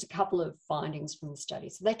these are just a couple of findings from the study.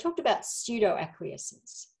 So they talked about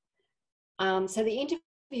pseudo-acquiescence. So the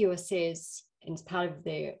interviewer says, and it's part of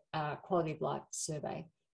their quality of life survey,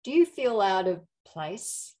 do you feel out of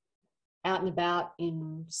place, out and about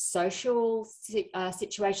in social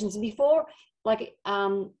situations? And before,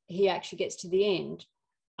 he actually gets to the end,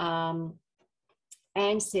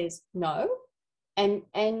 Anne says no, and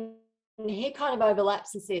he kind of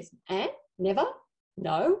overlaps and says, Anne, never,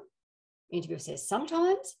 no. Interviewer says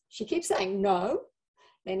sometimes. She keeps saying no.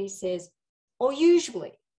 Then he says, or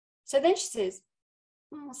usually. So then she says,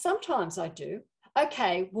 sometimes I do.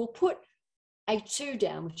 Okay, we'll put a 2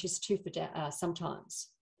 down, which is 2 for sometimes,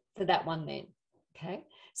 for that one then. Okay,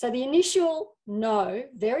 so the initial no,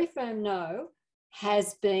 very firm no,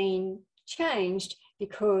 has been changed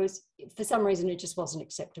because for some reason it just wasn't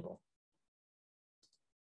acceptable.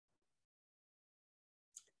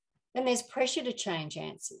 Then there's pressure to change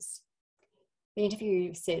answers. The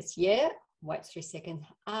interviewer says, yeah, waits 3 seconds.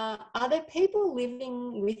 Are there people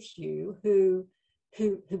living with you who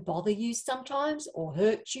bother you sometimes or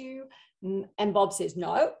hurt you? And Bob says,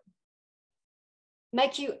 no.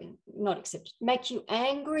 Make you, not accepted, make you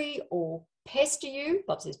angry or pester you?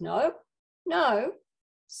 Bob says, no. No.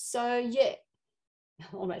 So, yeah,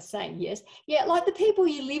 almost saying yes. Yeah, like the people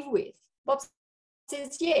you live with. Bob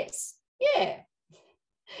says, yes. Yeah.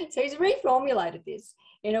 So he's reformulated this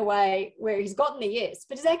in a way where he's gotten the yes,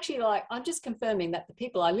 but it's actually like, I'm just confirming that the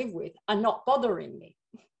people I live with are not bothering me.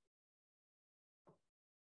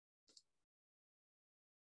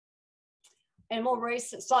 And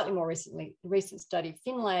slightly more recently, the recent study,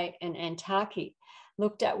 Finlay and Antaki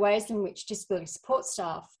looked at ways in which disability support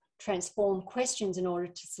staff transform questions in order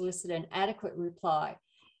to solicit an adequate reply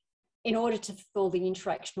in order to fulfill the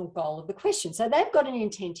interactional goal of the question. So they've got an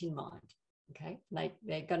intent in mind. Okay,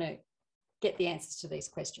 they're going to get the answers to these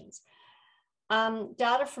questions.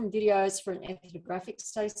 Data from videos for an ethnographic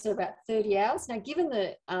study, so about 30 hours. Now, given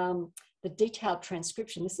the detailed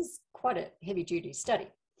transcription, this is quite a heavy-duty study.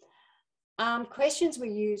 Questions were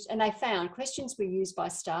used, and they found questions were used by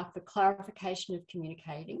staff for clarification of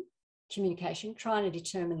communication, trying to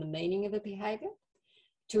determine the meaning of a behaviour,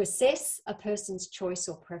 to assess a person's choice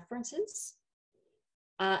or preferences,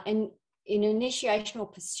 and in initiation or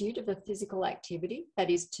pursuit of a physical activity,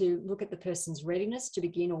 that is to look at the person's readiness to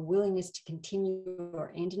begin or willingness to continue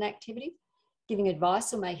or end an activity, giving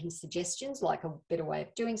advice or making suggestions like a better way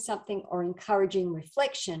of doing something, or encouraging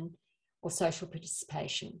reflection or social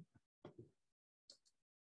participation.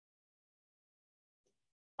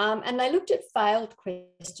 And they looked at failed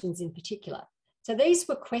questions in particular. So these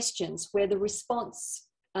were questions where the response,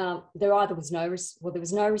 there either was no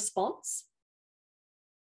response,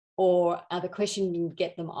 or the question didn't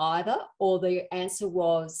get them either, or the answer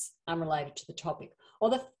was unrelated to the topic, or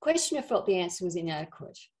the questioner felt the answer was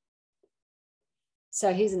inadequate.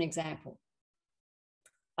 So here's an example.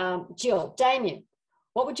 Jill, Damien,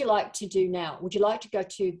 what would you like to do now? Would you like to go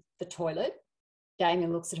to the toilet?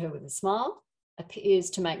 Damien looks at her with a smile, appears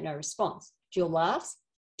to make no response. Jill laughs.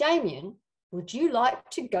 Damien, would you like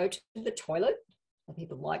to go to the toilet? Well,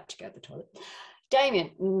 people like to go to the toilet.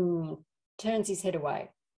 Damien turns his head away.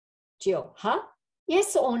 Jill, huh?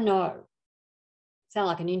 Yes or no? Sound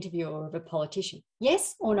like an interviewer of a politician.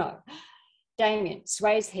 Yes or no? Damien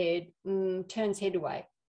sways head, turns head away.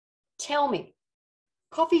 Tell me,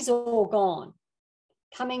 coffee's all gone.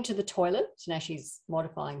 Coming to the toilet. So now she's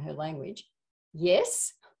modifying her language.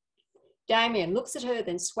 Yes. Damien looks at her,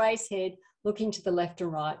 then sways head, looking to the left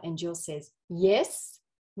and right, and Jill says, yes,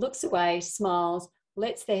 looks away, smiles,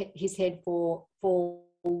 lets his head fall,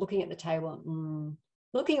 looking at the table,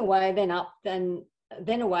 looking away, then up, then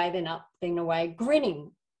away, then up, then away,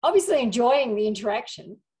 grinning, obviously enjoying the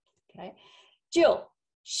interaction. Okay. Jill,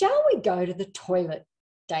 shall we go to the toilet,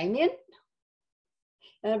 Damien?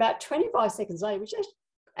 And about 25 seconds later, which is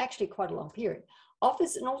actually quite a long period,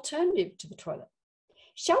 offers an alternative to the toilet.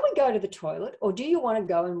 Shall we go to the toilet, or do you want to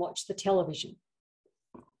go and watch the television?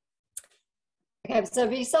 Okay, so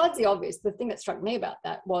besides the obvious, the thing that struck me about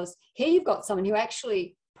that was here you've got someone who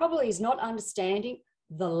actually probably is not understanding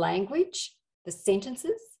the language, the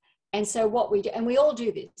sentences. And so what we do, and we all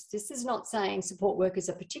do this is not saying support workers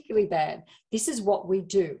are particularly bad. This is what we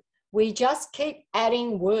do. We just keep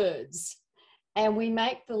adding words and we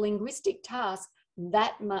make the linguistic task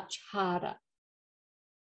that much harder.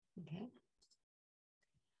 Okay.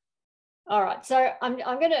 All right, so I'm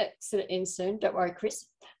going to sort of end soon. Don't worry, Chris.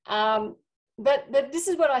 But this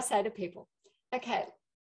is what I say to people. Okay,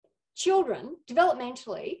 children,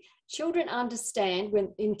 developmentally, children understand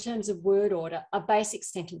when, in terms of word order, a basic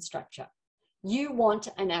sentence structure. You want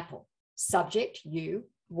an apple. Subject, you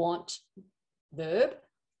want, verb,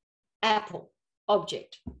 apple,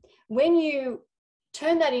 object. When you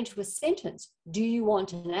turn that into a sentence, do you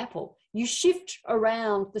want an apple? You shift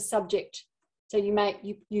around the subject. So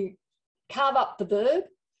you carve up the verb,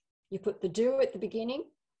 you put the do at the beginning,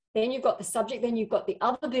 then you've got the subject, then you've got the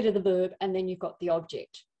other bit of the verb, and then you've got the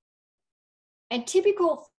object. And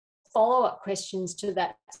typical follow-up questions to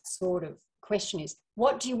that sort of question is,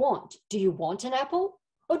 what do you want? Do you want an apple?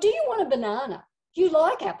 Or do you want a banana? You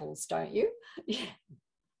like apples, don't you?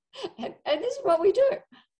 and this is what we do.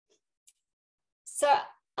 So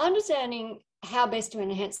understanding how best to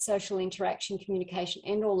enhance social interaction, communication,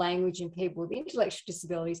 and or language in people with intellectual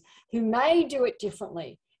disabilities who may do it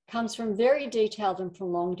differently comes from very detailed and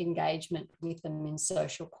prolonged engagement with them in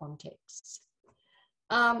social contexts.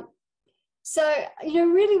 So,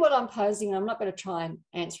 really what I'm posing, and I'm not going to try and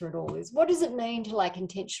answer it all, is what does it mean to like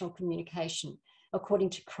intentional communication according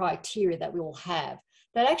to criteria that we all have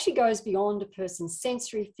that actually goes beyond a person's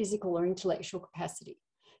sensory, physical, or intellectual capacity?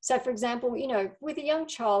 So, for example, with a young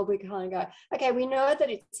child, we kind of go, okay, we know that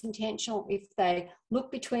it's intentional if they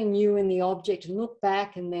look between you and the object and look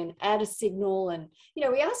back and then add a signal. And,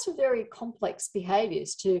 we ask for very complex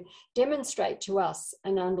behaviours to demonstrate to us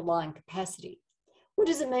an underlying capacity. What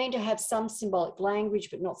does it mean to have some symbolic language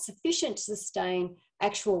but not sufficient to sustain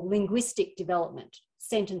actual linguistic development,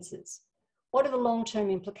 sentences? What are the long-term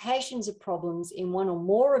implications of problems in one or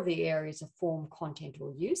more of the areas of form, content,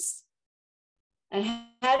 or use? And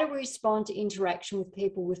how do we respond to interaction with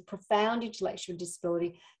people with profound intellectual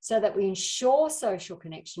disability so that we ensure social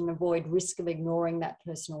connection and avoid risk of ignoring that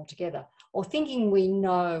person altogether or thinking we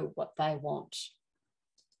know what they want?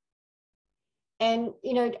 And,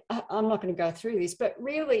 I'm not going to go through this, but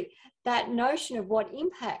really that notion of what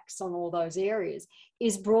impacts on all those areas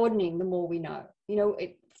is broadening the more we know.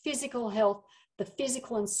 Physical health, the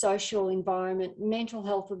physical and social environment, mental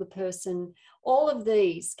health of the person, all of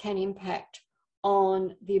these can impact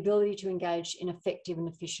on the ability to engage in effective and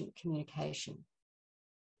efficient communication.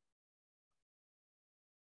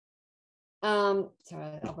 Sorry,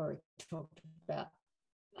 I've already talked about,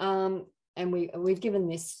 and we've given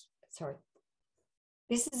this, sorry.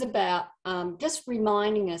 This is about just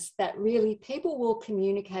reminding us that really people will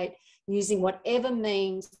communicate using whatever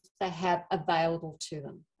means they have available to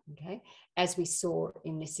them, okay? As we saw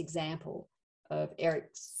in this example of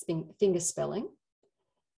Eric's finger spelling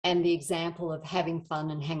and the example of having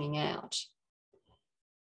fun and hanging out.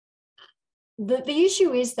 The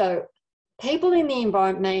issue is, though, people in the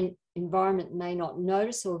environment environment may not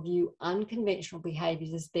notice or view unconventional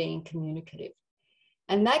behaviours as being communicative.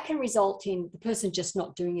 And that can result in the person just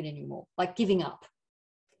not doing it anymore, like giving up.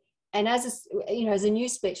 And as a new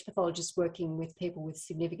speech pathologist working with people with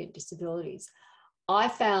significant disabilities, I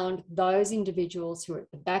found those individuals who were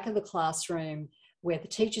at the back of the classroom where the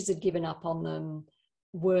teachers had given up on them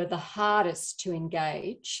were the hardest to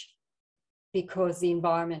engage because the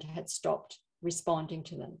environment had stopped responding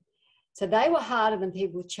to them. So they were harder than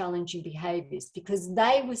people with challenging behaviours because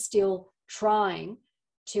they were still trying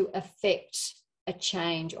to affect a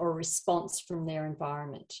change or a response from their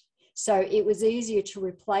environment. So it was easier to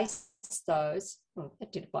replace those. Well,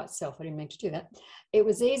 that did it by itself. I didn't mean to do that. It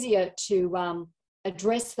was easier to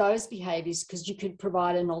address those behaviours because you could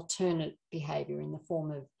provide an alternate behaviour in the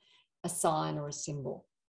form of a sign or a symbol.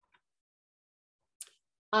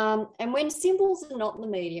 And when symbols are not the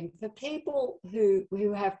medium, for people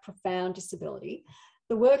who have profound disability,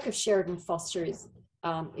 the work of Sheridan Foster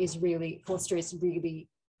is really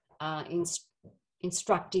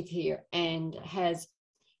instructive here and has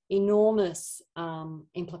enormous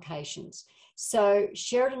implications. So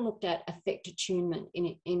Sheridan looked at affect attunement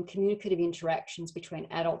in communicative interactions between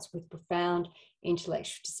adults with profound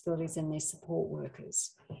intellectual disabilities and their support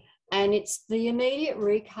workers. And it's the immediate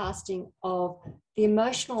recasting of the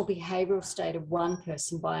emotional behavioural state of one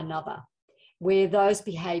person by another, where those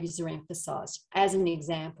behaviours are emphasised, as an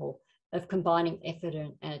example of combining effort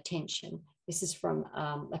and attention. This is from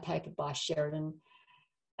a paper by Sheridan.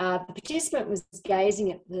 The participant was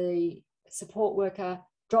gazing at the support worker,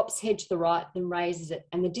 drops head to the right, then raises it,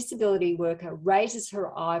 and the disability worker raises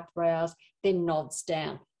her eyebrows, then nods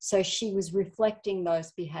down. So she was reflecting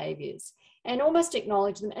those behaviours and almost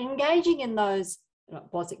acknowledged them and engaging in those, and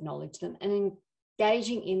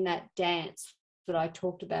engaging in that dance that I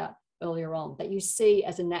talked about earlier on, that you see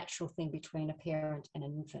as a natural thing between a parent and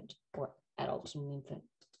an infant, or adult and an infant.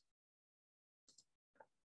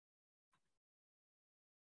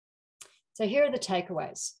 So here are the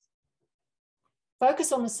takeaways.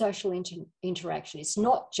 Focus on the social interaction. It's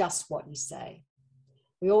not just what you say.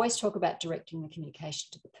 We always talk about directing the communication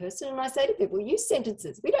to the person. And I say to people, use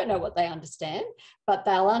sentences. We don't know what they understand, but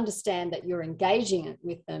they'll understand that you're engaging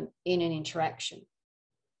with them in an interaction.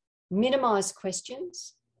 Minimize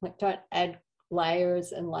questions. Like, don't add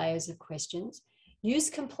layers and layers of questions.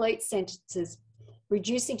 Use complete sentences,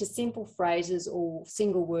 reducing to simple phrases or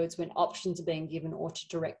single words when options are being given or to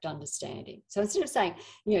direct understanding. So instead of saying,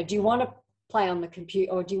 do you want to play on the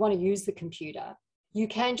computer or do you want to use the computer? You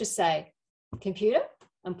can just say, computer,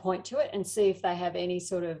 and point to it and see if they have any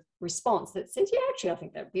sort of response that says, yeah, actually, I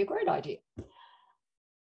think that would be a great idea.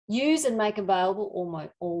 Use and make available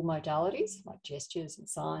all modalities like gestures and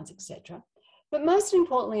signs, etc. But most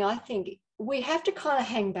importantly, I think we have to kind of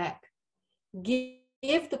hang back,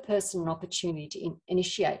 give the person an opportunity to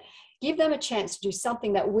initiate, give them a chance to do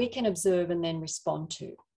something that we can observe and then respond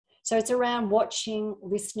to. So it's around watching,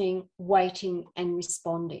 listening, waiting, and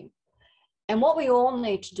responding. And what we all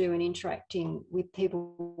need to do in interacting with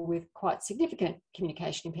people with quite significant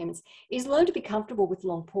communication impairments is learn to be comfortable with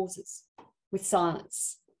long pauses, with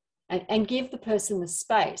silence, and give the person the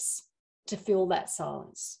space to fill that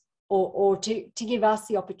silence, or to give us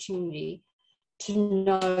the opportunity to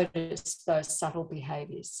notice those subtle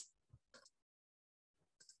behaviours.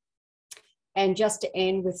 And just to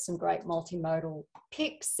end with some great multimodal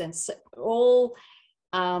pics and all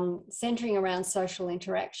centering around social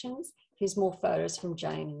interactions, here's more photos from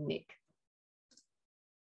Jane and Nick.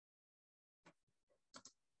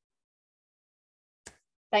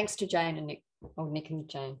 Thanks to Jane and Nick, or Nick and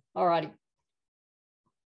Jane. All righty.